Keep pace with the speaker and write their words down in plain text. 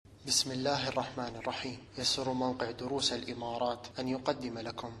بسم الله الرحمن الرحيم. يسر موقع دروس الإمارات أن يقدم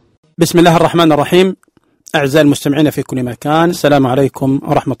لكم. بسم الله الرحمن الرحيم. أعزائي المستمعين في كل مكان، السلام عليكم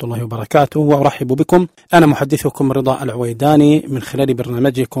ورحمة الله وبركاته، وأرحب بكم. أنا محدثكم رضا العويداني من خلال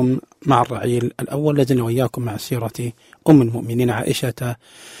برنامجكم مع الرعيل الأول. لازلنا وإياكم مع سيرة أم المؤمنين عائشة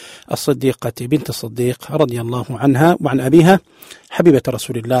الصديقة بنت الصديق رضي الله عنها وعن أبيها حبيبة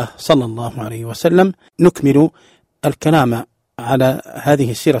رسول الله صلى الله عليه وسلم. نكمل الكلام على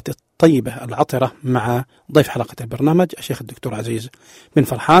هذه السيرة الطيبة العطرة مع ضيف حلقة البرنامج الشيخ الدكتور عزيز بن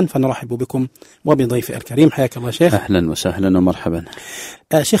فرحان، فنرحب بكم وبضيف الكريم. حياك الله شيخ. أهلا وسهلا ومرحبا.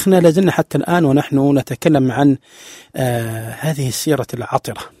 شيخنا، لازلنا حتى الآن ونحن نتكلم عن هذه السيرة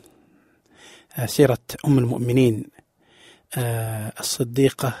العطرة، سيرة أم المؤمنين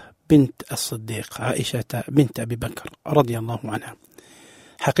الصديقة بنت الصديق عائشة بنت أبي بكر رضي الله عنها.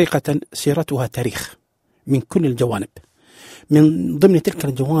 حقيقة سيرتها تاريخ من كل الجوانب. من ضمن تلك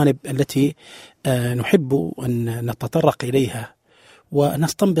الجوانب التي نحب أن نتطرق إليها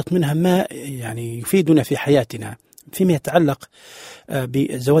ونستنبط منها ما يعني يفيدنا في حياتنا فيما يتعلق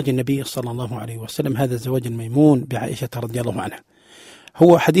بزواج النبي صلى الله عليه وسلم، هذا الزواج الميمون بعائشة رضي الله عنها.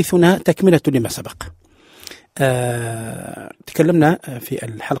 هو حديثنا تكملة لما سبق. تكلمنا في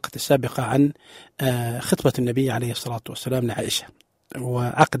الحلقة السابقة عن خطبة النبي عليه الصلاة والسلام لعائشة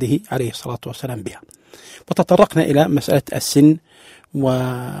وعقده عليه الصلاة والسلام بها، وتطرقنا إلى مسألة السن،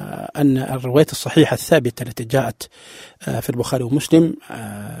 وأن الرواية الصحيحة الثابتة التي جاءت في البخاري ومسلم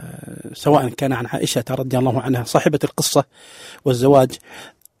سواء كان عن عائشة رضي الله عنها صاحبة القصة والزواج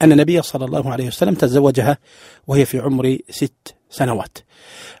أن النبي صلى الله عليه وسلم تزوجها وهي في عمر 6 سنوات.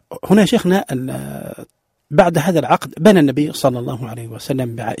 هنا شيخنا بعد هذا العقد بنى النبي صلى الله عليه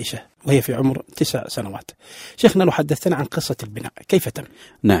وسلم بعائشة وهي في عمر 9 سنوات. شيخنا، لو حدثنا عن قصة البناء كيف تم؟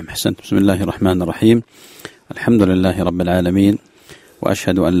 نعم، حسنت. بسم الله الرحمن الرحيم. الحمد لله رب العالمين،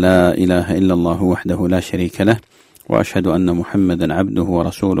 وأشهد أن لا إله إلا الله وحده لا شريك له، وأشهد أن محمدا عبده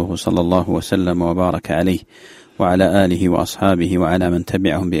ورسوله صلى الله وسلم وبارك عليه وعلى آله وأصحابه وعلى من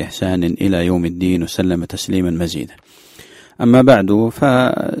تبعهم بإحسان إلى يوم الدين وسلم تسليما مزيدا. أما بعد،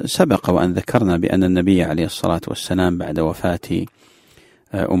 فسبق وأن ذكرنا بأن النبي عليه الصلاة والسلام بعد وفاة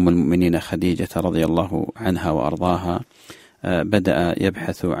أم المؤمنين خديجة رضي الله عنها وأرضاها بدأ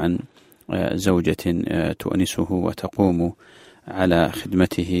يبحث عن زوجة تؤنسه وتقوم على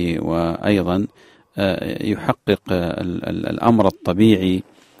خدمته، وأيضا يحقق الأمر الطبيعي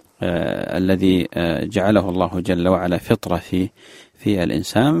الذي جعله الله جل وعلا فطرة في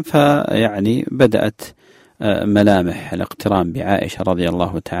الإنسان. فيعني بدأت ملامح الاقتران بعائشة رضي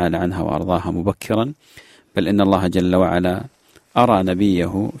الله تعالى عنها وأرضاها مبكرا، بل إن الله جل وعلا أرى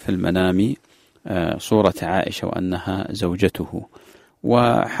نبيه في المنام صورة عائشة وأنها زوجته.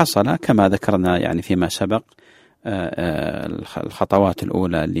 وحصل كما ذكرنا يعني فيما سبق الخطوات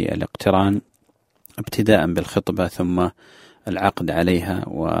الأولى للاقتران، ابتداء بالخطبة ثم العقد عليها،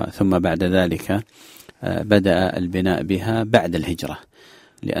 وثم بعد ذلك بدأ البناء بها بعد الهجرة،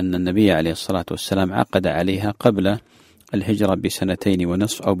 لأن النبي عليه الصلاة والسلام عقد عليها قبل الهجرة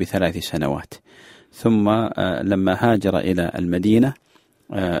ب2.5 أو ب3 سنوات. ثم لما هاجر إلى المدينة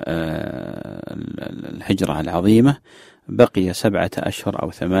الهجرة العظيمة بقي 7 أشهر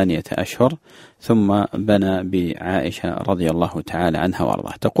أو 8 أشهر، ثم بنى بعائشة رضي الله تعالى عنها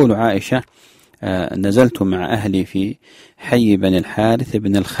وارضاها. تقول عائشة: نزلت مع أهلي في حي بن الحارث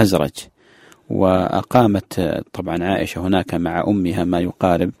بن الخزرج، وأقامت طبعا عائشة هناك مع أمها ما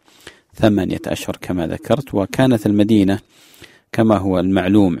يقارب 8 أشهر كما ذكرت. وكانت المدينة كما هو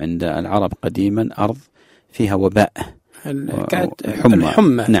المعلوم عند العرب قديما أرض فيها وباء،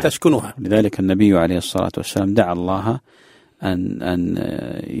 الحمى نعم. تسكنها. لذلك النبي عليه الصلاة والسلام دعا الله أن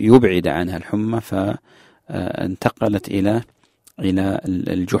يبعد عنها الحمى، فانتقلت إلى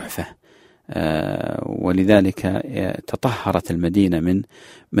الجحفة، ولذلك تطهرت المدينة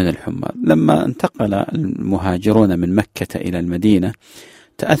من الحمى. لما انتقل المهاجرون من مكة إلى المدينة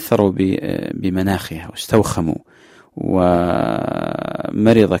تأثروا بمناخها واستوخموا،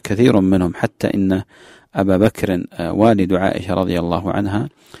 ومرض كثير منهم، حتى إن أبا بكر والد عائشة رضي الله عنها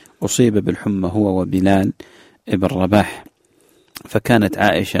أصيب بالحمى هو وبلال ابن رباح. فكانت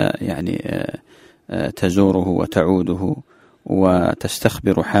عائشة يعني تزوره وتعوده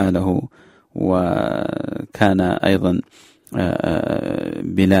وتستخبر حاله، وكان أيضا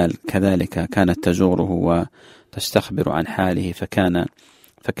بلال كذلك كانت تزوره وتستخبر عن حاله.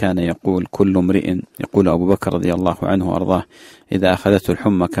 فكان يقول كل امرئ، يقول أبو بكر رضي الله عنه وأرضاه إذا أخذته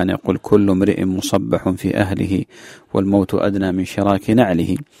الحمى كان يقول كل امرئ مصبح في أهله والموت أدنى من شراك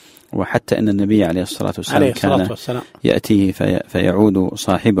نعله. وحتى أن النبي عليه الصلاة والسلام كان يأتيه فيعود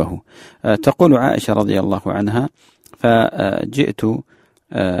صاحبه. تقول عائشة رضي الله عنها: فجئت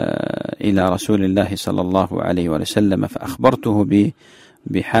إلى رسول الله صلى الله عليه وسلم فأخبرته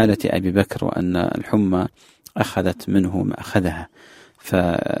بحالة أبي بكر وأن الحمى أخذت منه ما أخذها،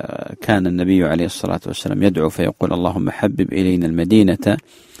 فكان النبي عليه الصلاة والسلام يدعو فيقول: اللهم حبب إلينا المدينة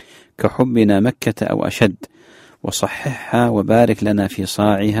كحبنا مكة أو أشد، وصححها وبارك لنا في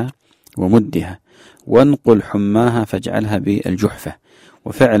صاعها ومدها، وانقل حماها فاجعلها بالجحفة.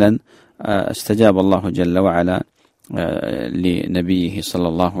 وفعلا استجاب الله جل وعلا لنبيه صلى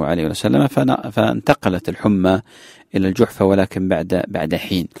الله عليه وسلم فانتقلت الحمى إلى الجحفة، ولكن بعد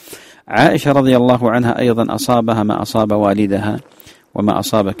حين. عائشة رضي الله عنها أيضا أصابها ما أصاب والدها وما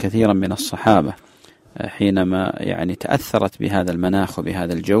أصاب كثيرا من الصحابة حينما يعني تأثرت بهذا المناخ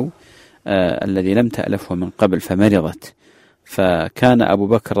وبهذا الجو الذي لم تألفه من قبل فمرضت. فكان أبو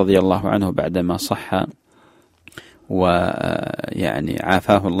بكر رضي الله عنه بعدما صح ويعني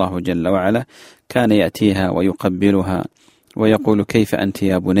عافاه الله جل وعلا كان يأتيها ويقبلها ويقول: كيف أنت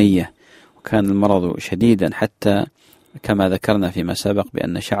يا بنية؟ وكان المرض شديدا حتى كما ذكرنا فيما سبق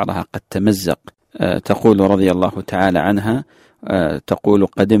بأن شعرها قد تمزق. تقول رضي الله تعالى عنها، تقول: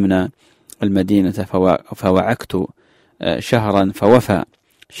 قدمنا المدينة فوعكت شهرا فوفى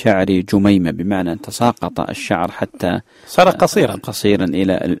شعري جميمة، بمعنى أن تساقط الشعر حتى صار قصيرا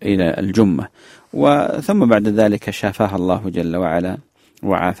إلى الجمة. وثم بعد ذلك شافاها الله جل وعلا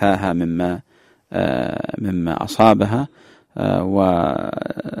وعافاها مما أصابها،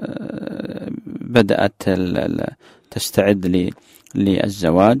 وبدأت تستعد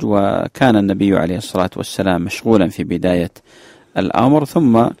للزواج. وكان النبي عليه الصلاة والسلام مشغولا في بداية الأمر،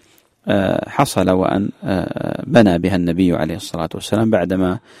 ثم حصل وأن بنى بها النبي عليه الصلاة والسلام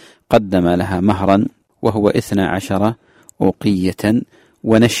بعدما قدم لها مهرا وهو 12 أوقية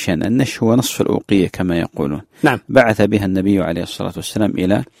ونشا. النش هو نصف الأوقية كما يقولون. نعم. بعث بها النبي عليه الصلاة والسلام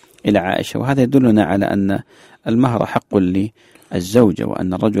إلى عائشة، وهذا يدلنا على أن المهر حق للزوجة،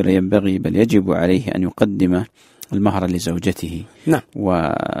 وأن الرجل ينبغي بل يجب عليه أن يقدم المهر لزوجته. نعم.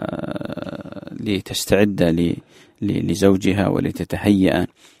 ولتستعد لزوجها ولتتهيأ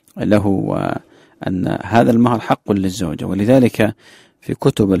له، وأن هذا المهر حق للزوجة. ولذلك في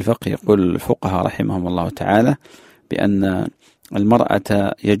كتب الفقه يقول الفقهاء رحمهم الله تعالى بأن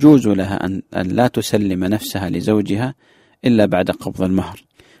المرأة يجوز لها أن لا تسلم نفسها لزوجها إلا بعد قبض المهر،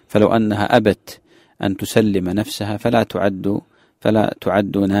 فلو أنها أبت أن تسلم نفسها فلا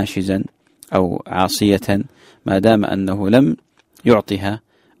تعد ناشزا أو عاصية ما دام أنه لم يعطها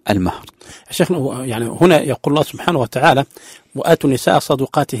المهر. شيخنا، يعني هنا يقول الله سبحانه وتعالى: وآتوا النساء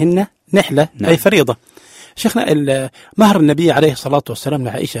صدقاتهن نحلة. نعم. أي فريضة. شيخنا، مهر النبي عليه الصلاة والسلام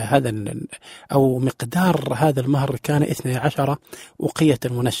لعائشة هذا أو مقدار هذا المهر كان 12 أوقية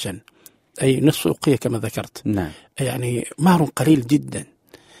منشا، أي نصف أوقية كما ذكرت. نعم. يعني مهر قليل جدا.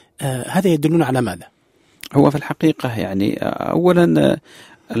 هذا يدلنا على ماذا؟ هو في الحقيقة يعني أولا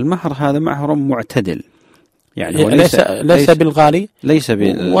المهر هذا مهر معتدل، يعني ليس بالغالي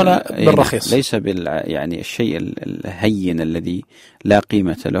ولا بالرخيص، ليس يعني الشيء الهين الذي لا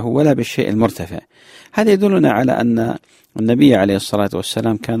قيمة له ولا بالشيء المرتفع. هذا يدلنا على أن النبي عليه الصلاة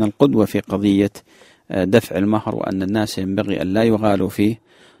والسلام كان القدوة في قضية دفع المهر، وأن الناس ينبغي أن لا يغالوا في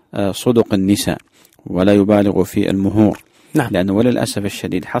صدق النساء ولا يبالغوا في المهور. نعم. لأنه وللأسف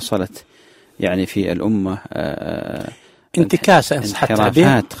الشديد حصلت يعني في الأمة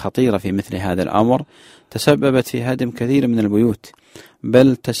انحرافات خطيرة في مثل هذا الأمر، تسببت في هدم كثير من البيوت،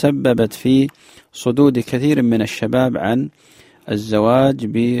 بل تسببت في صدود كثير من الشباب عن الزواج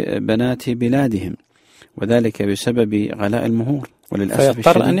ببنات بلادهم، وذلك بسبب غلاء المهور. وللأسف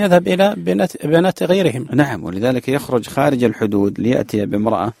فيضطر أن يذهب إلى بنات غيرهم. نعم. ولذلك يخرج خارج الحدود ليأتي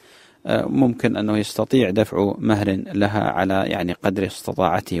بامرأة ممكن أنه يستطيع دفع مهر لها على يعني قدر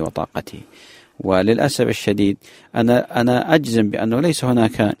استطاعته وطاقته. وللأسف الشديد أنا أجزم بأنه ليس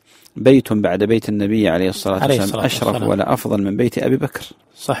هناك بيت بعد بيت النبي عليه الصلاة والسلام أشرف ولا أفضل من بيت أبي بكر.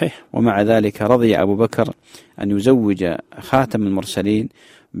 صحيح. ومع ذلك رضي أبو بكر أن يزوج خاتم المرسلين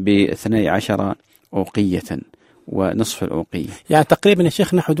ب12 أوقية ونصف الأوقية، يعني تقريبا يا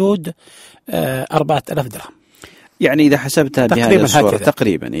شيخنا حدود 4000 درهم، يعني إذا حسبتها بهذه الصورة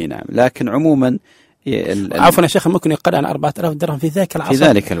تقريبا. إيه نعم. لكن عموما عفوا يا شيخ، ممكن يقل عن 4000 درهم في ذاك العصر، في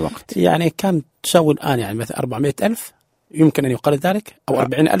ذلك الوقت. يعني كم تساوي الآن؟ يعني مثلا 400,000 يمكن أن يقل ذلك، أو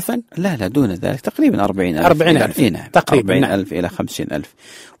 40,000. لا دون ذلك، تقريبا 40,000. 40,000 نعم. تقريبا 40,000 إلى 50,000.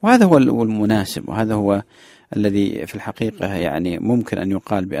 وهذا هو المناسب، وهذا هو الذي في الحقيقة يعني ممكن أن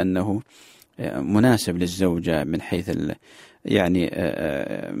يقال بأنه مناسب للزوجة من حيث يعني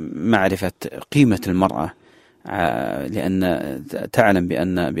معرفة قيمة المرأة، لأن تعلم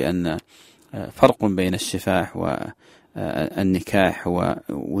بأن فرق بين السفاح والنكاح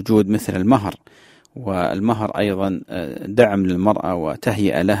ووجود مثل المهر، والمهر أيضا دعم للمرأة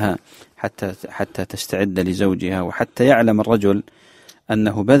وتهيئة لها حتى تستعد لزوجها، وحتى يعلم الرجل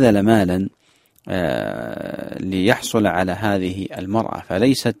أنه بذل مالا ليحصل على هذه المرأة،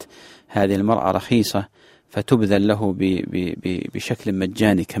 فليست هذه المرأة رخيصة فتبذل له بشكل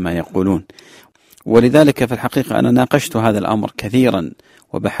مجاني كما يقولون. ولذلك في الحقيقة أنا ناقشت هذا الأمر كثيرا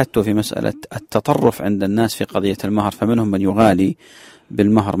وبحثت في مسألة التطرف عند الناس في قضية المهر، فمنهم من يغالي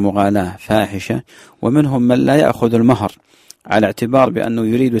بالمهر مغالاة فاحشة، ومنهم من لا يأخذ المهر على اعتبار بأنه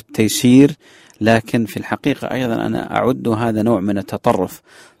يريد التيسير، لكن في الحقيقة أيضا أنا أعد هذا نوع من التطرف.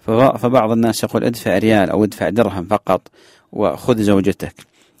 فبعض الناس يقول ادفع ريال أو ادفع درهم فقط وخذ زوجتك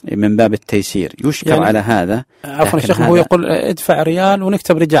من باب التيسير، يشكر يعني على هذا. عفوا الشيخ، هو يقول ادفع ريال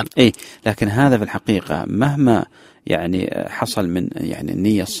ونكتب رجال. لكن هذا في الحقيقة مهما يعني حصل من يعني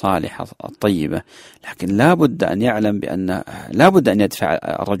النية الصالحة الطيبة، لكن لا بد أن يعلم بأن لا بد أن يدفع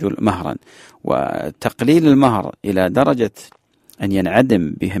الرجل مهرا، وتقليل المهر إلى درجة أن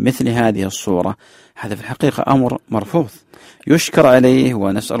ينعدم بمثل هذه الصورة هذا في الحقيقة أمر مرفوض يشكر عليه،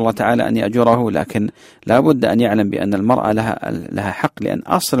 ونسأل الله تعالى أن يأجره، لكن لا بد أن يعلم بأن المرأة لها حق، لأن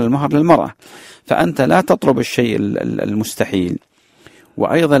أصل المهر للمرأة، فأنت لا تطلب الشيء المستحيل،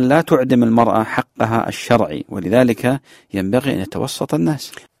 وأيضا لا تعدم المرأة حقها الشرعي، ولذلك ينبغي أن يتوسط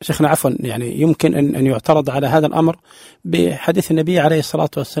الناس. شيخنا عفوا، يعني يمكن أن يعترض على هذا الأمر بحديث النبي عليه الصلاة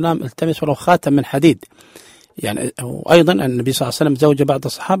والسلام التمس ولو خاتم من حديد، يعني وأيضا النبي صلى الله عليه وسلم زوج بعض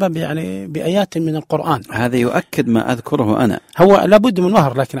الصحابة يعني بآيات من القرآن. هذا يؤكد ما أذكره أنا، هو لابد من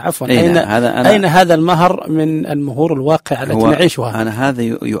مهر، لكن عفوا أين هذا المهر من المهور الواقع التي نعيشها؟ أنا هذا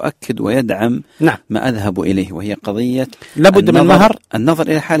يؤكد ويدعم ما أذهب إليه، وهي قضية لابد من المهر. النظر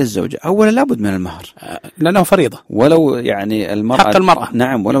إلى حال الزوجة أولا، لابد من المهر لأنه فريضة، ولو يعني المرأة حق المرأة.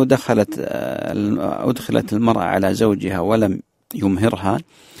 نعم، ولو أدخلت المرأة على زوجها ولم يمهرها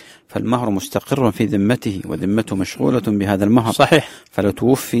فالمهر مستقر في ذمته، وذمته مشغولة بهذا المهر. صحيح. فلو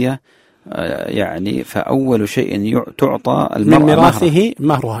توفي يعني فأول شيء تعطى المرأة من ميراثه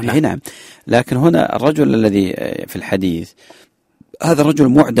مهرها. نعم. لكن هنا الرجل الذي في الحديث هذا الرجل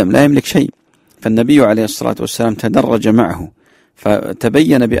معدم لا يملك شيء، فالنبي عليه الصلاة والسلام تدرج معه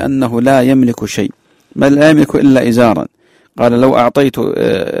فتبين بأنه لا يملك شيء، بل لا يملك إلا إزارا. قال لو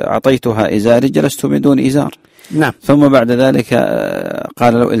أعطيتها إزاري جلست بدون إزار. نعم. ثم بعد ذلك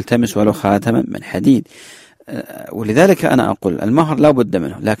قال لو التمس ولو خاتما من حديد. ولذلك أنا أقول المهر لا بد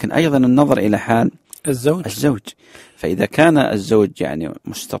منه، لكن أيضا النظر إلى حال الزوج. فإذا كان الزوج يعني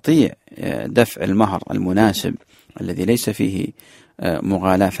مستطيع دفع المهر المناسب الذي ليس فيه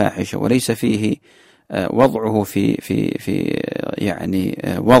مغالاة فاحشة، وليس فيه وضعه في يعني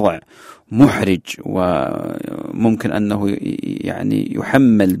وضع محرج، وممكن أنه يعني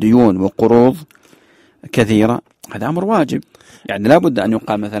يحمل ديون وقروض كثيرة، هذا أمر واجب. يعني لا بد أن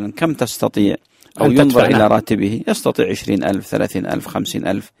يقال مثلا كم تستطيع، أو ينظر إلى راتبه، يستطيع 20,000 30,000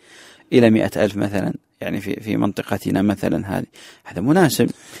 50,000 إلى 100,000 مثلا، يعني في منطقتنا مثلا هذا مناسب.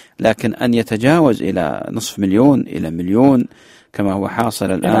 لكن أن يتجاوز إلى نصف مليون إلى مليون كما هو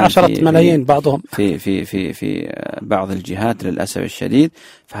حاصل الآن، 10 ملايين بعضهم في بعض الجهات للأسف الشديد،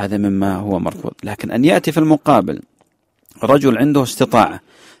 فهذا مما هو مرفوض. لكن أن يأتي في المقابل رجل عنده استطاعة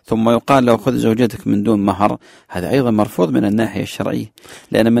ثم يقال له خذ زوجتك من دون مهر، هذا أيضا مرفوض من الناحية الشرعية،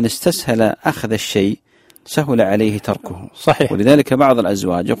 لأن من استسهل أخذ الشيء سهل عليه تركه. صحيح. ولذلك بعض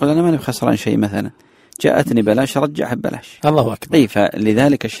الأزواج يقول أنا ماني خسران شيء، مثلا جاءتني بلاش رجعها ببلاش. الله أكبر.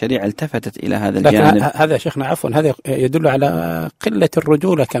 فلذلك الشريعة التفتت إلى هذا الجانب. هذا شيخنا عفوا، هذا يدل على قلة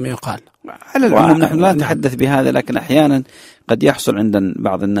الرجولة كما يقال. على العموم نحن لا نتحدث بهذا، لكن أحيانا قد يحصل عند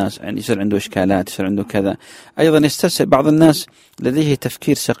بعض الناس يعني يصير عنده إشكالات، يصير عنده كذا. أيضا يستسهل بعض الناس لديه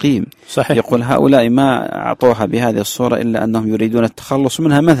تفكير سقيم. صحيح. يقول هؤلاء ما أعطوها بهذه الصورة إلا أنهم يريدون التخلص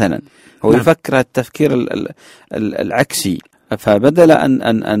منها مثلا، هو يفكر التفكير العكسي. فبدل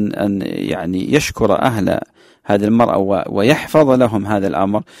أن يعني يشكر أهل هذه المرأة ويحفظ لهم هذا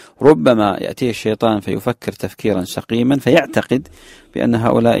الأمر، ربما يأتيه الشيطان فيفكر تفكيرا سقيما فيعتقد بأن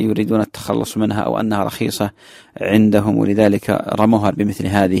هؤلاء يريدون التخلص منها أو أنها رخيصة عندهم، ولذلك رموها بمثل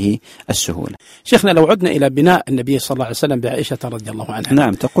هذه السهولة. شيخنا لو عدنا إلى بناء النبي صلى الله عليه وسلم بعائشة رضي الله عنها.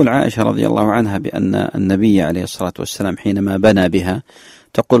 نعم، تقول عائشة رضي الله عنها بأن النبي عليه الصلاة والسلام حينما بنى بها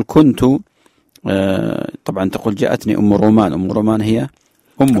تقول كنت طبعا تقول جاءتني أم رومان هي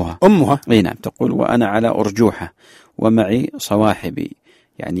أمها. نعم. تقول وأنا على أرجوحة ومعي صواحبي،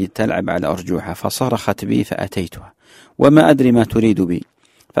 يعني تلعب على أرجوحة، فصرخت بي فأتيتها وما أدري ما تريد بي،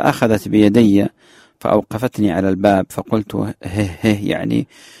 فأخذت بيدي فأوقفتني على الباب، فقلت هه يعني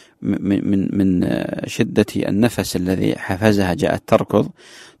من شدة النفس الذي حفزها جاءت تركض.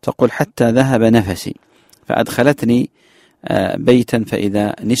 تقول حتى ذهب نفسي، فأدخلتني بيتا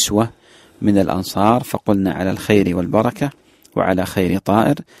فإذا نسوة من الأنصار، فقلنا على الخير والبركة وعلى خير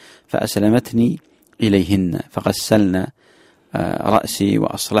طائر، فأسلمتني إليهن فغسلن رأسي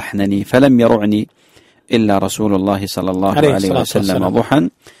وأصلحنني، فلم يرعني إلا رسول الله صلى الله عليه وسلم ضحى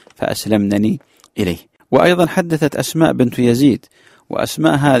فأسلمنني إليه. وأيضا حدثت أسماء بنت يزيد،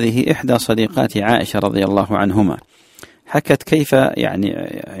 وأسماء هذه إحدى صديقات عائشة رضي الله عنهما، حكت كيف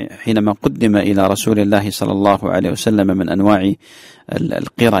يعني حينما قدم إلى رسول الله صلى الله عليه وسلم من أنواع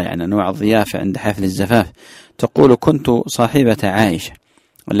القرى، يعني أنواع الضيافة عند حفل الزفاف، تقول: كنت صاحبة عائشة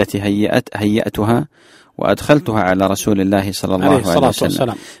التي هيأتها وأدخلتها على رسول الله صلى الله عليه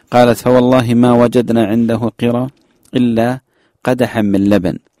وسلم. قالت: فوالله ما وجدنا عنده قرى إلا قدحا من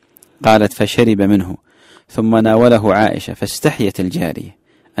لبن. قالت: فشرب منه، ثم ناوله عائشة فاستحيت الجارية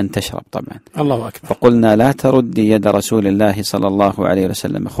أن تشرب طبعا. الله أكبر. فقلنا: لا تردي يد رسول الله صلى الله عليه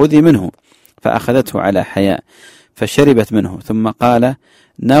وسلم، خذي منه. فأخذته على حياء فشربت منه، ثم قال: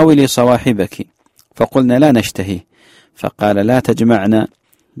 ناولي صواحبك. فقلنا: لا نشتهي. فقال: لا تجمعنا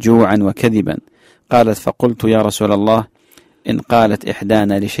جوعا وكذبا. قالت: فقلت: يا رسول الله، إن قالت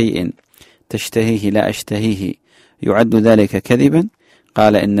إحدانا لشيء تشتهيه لا أشتهيه يعد ذلك كذبا؟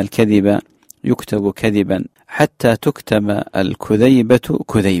 قال: إن الكذب يكتب كذبا حتى تكتب الكذيبة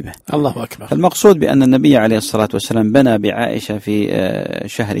كذيبة. الله أكبر. المقصود بأن النبي عليه الصلاة والسلام بنى بعائشة في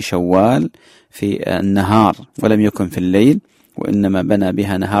شهر شوال في النهار، ولم يكن في الليل، وإنما بنى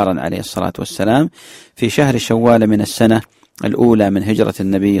بها نهارا عليه الصلاة والسلام في شهر شوال من السنة الأولى من هجرة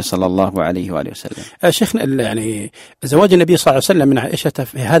النبي صلى الله عليه وآله وسلم. شيخنا، يعني زواج النبي صلى الله عليه وسلم من عائشة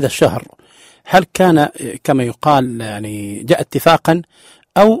في هذا الشهر، هل كان كما يقال يعني جاء اتفاقا،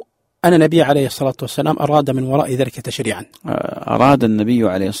 أو أن النبي عليه الصلاة والسلام أراد من وراء ذلك تشريعا؟ أراد النبي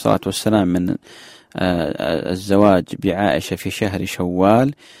عليه الصلاة والسلام من الزواج بعائشة في شهر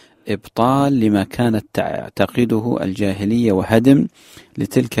شوال إبطال لما كانت تعتقده الجاهلية، وهدم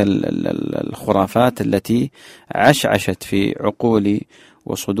لتلك الخرافات التي عشعشت في عقول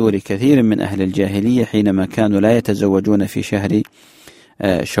وصدور كثير من أهل الجاهلية حينما كانوا لا يتزوجون في شهر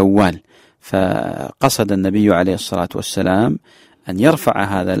شوال. فقصد النبي عليه الصلاة والسلام أن يرفع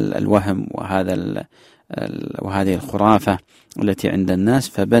هذا الوهم وهذه الخرافة التي عند الناس،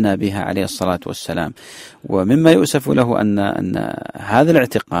 فبنى بها عليه الصلاة والسلام. ومما يؤسف له أن هذا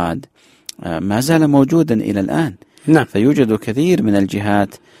الاعتقاد ما زال موجودا إلى الآن. نعم. فيوجد كثير من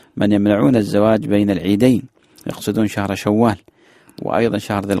الجهات من يمنعون الزواج بين العيدين، يقصدون شهر شوال وأيضا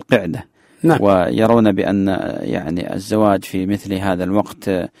شهر ذي القعدة. نعم. ويرون بأن يعني الزواج في مثل هذا الوقت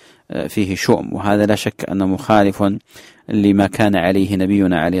فيه شؤم، وهذا لا شك أنه مخالف لما كان عليه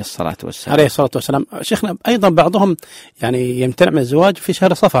نبينا عليه الصلاة والسلام. عليه الصلاة والسلام. شيخنا، أيضا بعضهم يعني يمتنع من الزواج في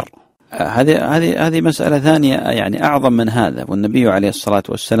شهر صفر. هذه مسألة ثانية يعني أعظم من هذا. والنبي عليه الصلاة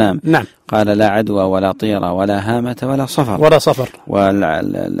والسلام نعم. قال: لا عدوى ولا طيرة ولا هامة ولا صفر.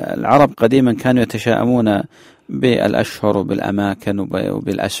 والعرب قديما كانوا يتشاءمون بالأشهر وبالأماكن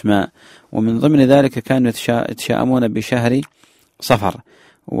وبالأسماء، ومن ضمن ذلك كانوا يتشاءمون بشهر صفر،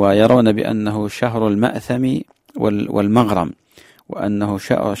 ويرون بأنه شهر المأثم والمغرم، وأنه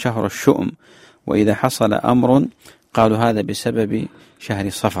شهر الشؤم، وإذا حصل أمر قالوا هذا بسبب شهر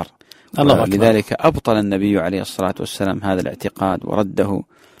صفر. لذلك أبطل النبي عليه الصلاة والسلام هذا الاعتقاد ورده،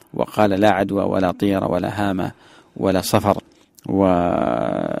 وقال: لا عدوى ولا طيرة ولا هامة ولا صفر.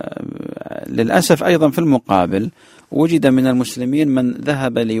 وللأسف أيضا في المقابل وجد من المسلمين من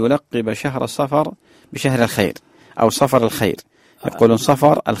ذهب ليلقب شهر الصفر بشهر الخير أو صفر الخير، يقولون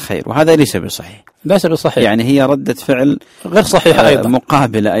صفر الخير، وهذا ليس بصحيح. يعني هي ردة فعل غير صحيحة أيضا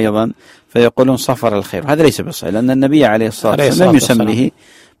مقابلة أيضا، فيقولون صفر الخير، وهذا ليس بصحيح، لأن النبي عليه الصلاة والسلام لم يسميه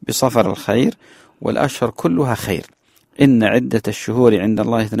بصفر الخير، والأشهر كلها خير. إن عدة الشهور عند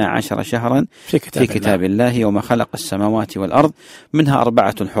الله 12 شهرا في كتاب الله يوم خلق السماوات والأرض منها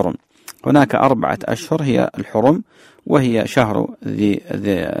 4 حرم. هناك 4 أشهر هي الحرم، وهي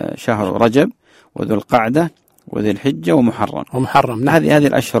شهر رجب وذو القعدة وذي الحجة ومحرم. نعم. هذه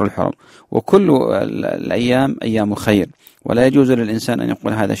الأشهر الحرم، وكل الأيام أيام خير، ولا يجوز للإنسان أن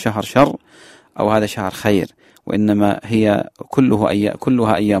يقول هذا شهر شر أو هذا شهر خير، وإنما هي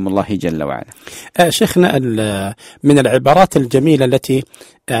كلها أيام الله جل وعلا. شيخنا، من العبارات الجميلة التي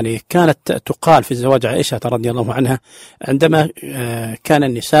يعني كانت تقال في زواج عائشة رضي الله عنها، عندما كان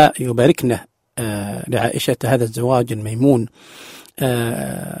النساء يباركن لعائشة هذا الزواج الميمون،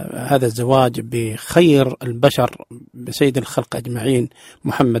 هذا الزواج بخير البشر بسيد الخلق أجمعين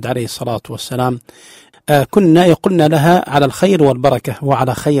محمد عليه الصلاة والسلام، كنا يقولن لها على الخير والبركة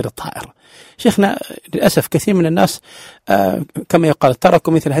وعلى خير الطائر. شيخنا، للأسف كثير من الناس كما يقال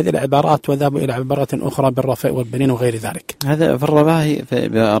تركوا مثل هذه العبارات وذهبوا إلى عبارات أخرى بالرفاه والبنين وغير ذلك. هذا في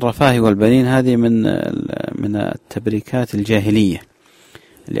الرفاه والبنين، هذه من التبريكات الجاهلية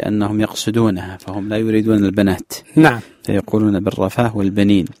لأنهم يقصدونها، فهم لا يريدون البنات. نعم. فيقولون بالرفاه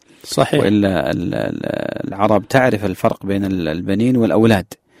والبنين. صحيح. وإلا العرب تعرف الفرق بين البنين والأولاد،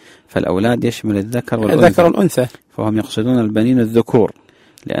 فالأولاد يشمل الذكر والأنثى، فهم يقصدون البنين الذكور،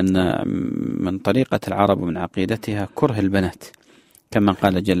 لأن من طريقة العرب ومن عقيدتها كره البنات، كما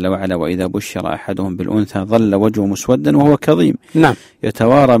قال جل وعلا: وإذا بشر أحدهم بالأنثى ظل وجهه مسودا وهو كظيم. نعم.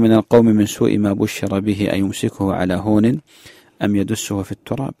 يتوارى من القوم من سوء ما بشر به أيمسكه على هون أم يدسه في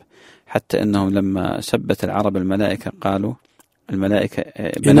التراب. حتى أنهم لما سبت العرب الملائكة قالوا الملائكة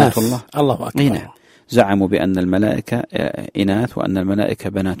بنات الله. الله أكبر. زعموا بأن الملائكة إناث وأن الملائكة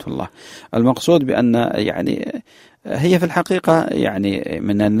بنات الله. المقصود بأن يعني هي في الحقيقة يعني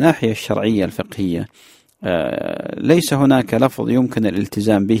من الناحية الشرعية الفقهية ليس هناك لفظ يمكن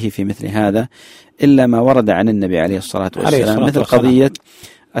الالتزام به في مثل هذا إلا ما ورد عن النبي عليه الصلاة والسلام، مثل قضية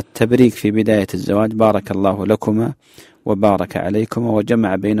التبريك في بداية الزواج: بارك الله لكما وبارك عليكما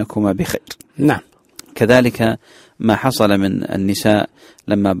وجمع بينكما بخير. نعم. كذلك ما حصل من النساء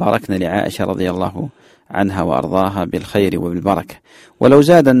لما باركنا لعائشة رضي الله عنها وأرضاها بالخير وبالبركة. ولو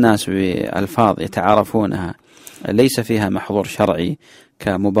زاد الناس بألفاظ يتعارفونها ليس فيها محظور شرعي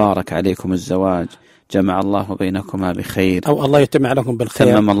كمبارك عليكم الزواج، جمع الله بينكما بخير، أو الله يجمع لكم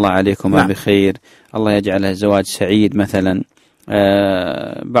بالخير، تمم الله عليكما بخير، الله يجعله زواج سعيد مثلا.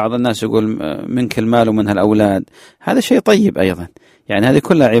 بعض الناس يقول منك المال ومنها الأولاد، هذا شيء طيب أيضا. يعني هذه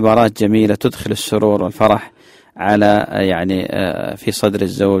كلها عبارات جميلة تدخل السرور والفرح على يعني في صدر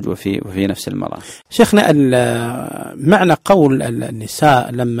الزوج وفي نفس المرأة. شيخنا، معنى قول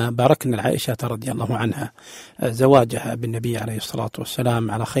النساء لما باركنا العائشة رضي الله عنها زواجها بالنبي عليه الصلاة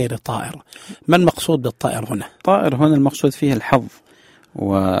والسلام على خير طائر، ما المقصود بالطائر هنا؟ الطائر هنا المقصود فيه الحظ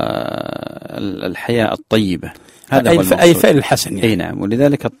والحياة الطيبة، هذا هو المقصود، أي فعل الحسن يعني. أي نعم.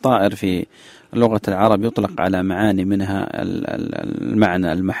 ولذلك الطائر في لغة العرب يطلق على معاني، منها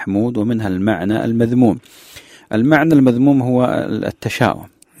المعنى المحمود ومنها المعنى المذموم. المعنى المذموم هو التشاؤم.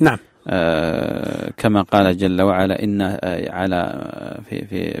 نعم. كما قال جل وعلا: إن على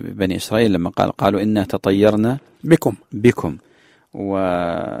في بني إسرائيل لما قالوا إنا تطيرنا بكم.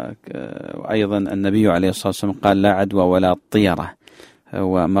 وأيضا النبي عليه الصلاة والسلام قال: لا عدوى ولا طيرة،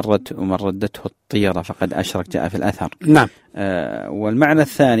 ومن ردته الطيرة فقد أشرك، جاء في الأثر. نعم. والمعنى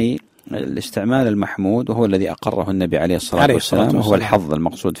الثاني الاستعمال المحمود، وهو الذي أقره النبي عليه الصلاة والسلام، وهو الحظ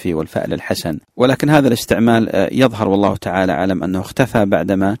المقصود فيه والفعل الحسن. ولكن هذا الاستعمال يظهر والله تعالى أعلم أنه اختفى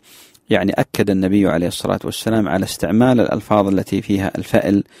بعدما يعني أكد النبي عليه الصلاة والسلام على استعمال الألفاظ التي فيها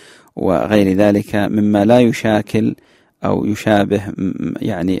الفعل وغير ذلك مما لا يشاكل أو يشابه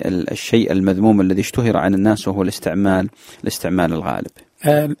يعني الشيء المذموم الذي اشتهر عن الناس، وهو الاستعمال الغالب.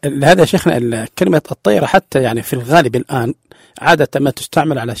 هذا شيخنا كلمة الطيرة حتى يعني في الغالب الآن عادة ما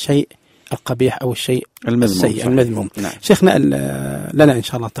تستعمل على الشيء القبيح أو الشيء السيء المذموم. نعم. شيخنا، لنا إن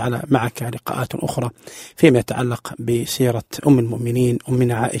شاء الله تعالى معك لقاءات أخرى فيما يتعلق بسيرة أم المؤمنين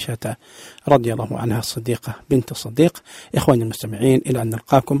أمنا عائشة رضي الله عنها الصديقة بنت الصديق. إخواني المستمعين، إلى أن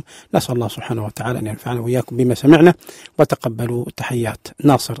نلقاكم نسأل الله سبحانه وتعالى أن ينفعنا وإياكم بما سمعنا، وتقبلوا تحيات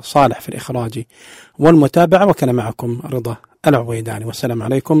ناصر صالح في الإخراج والمتابعة، وكان معكم رضا العويداني، والسلام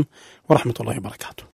عليكم ورحمة الله وبركاته.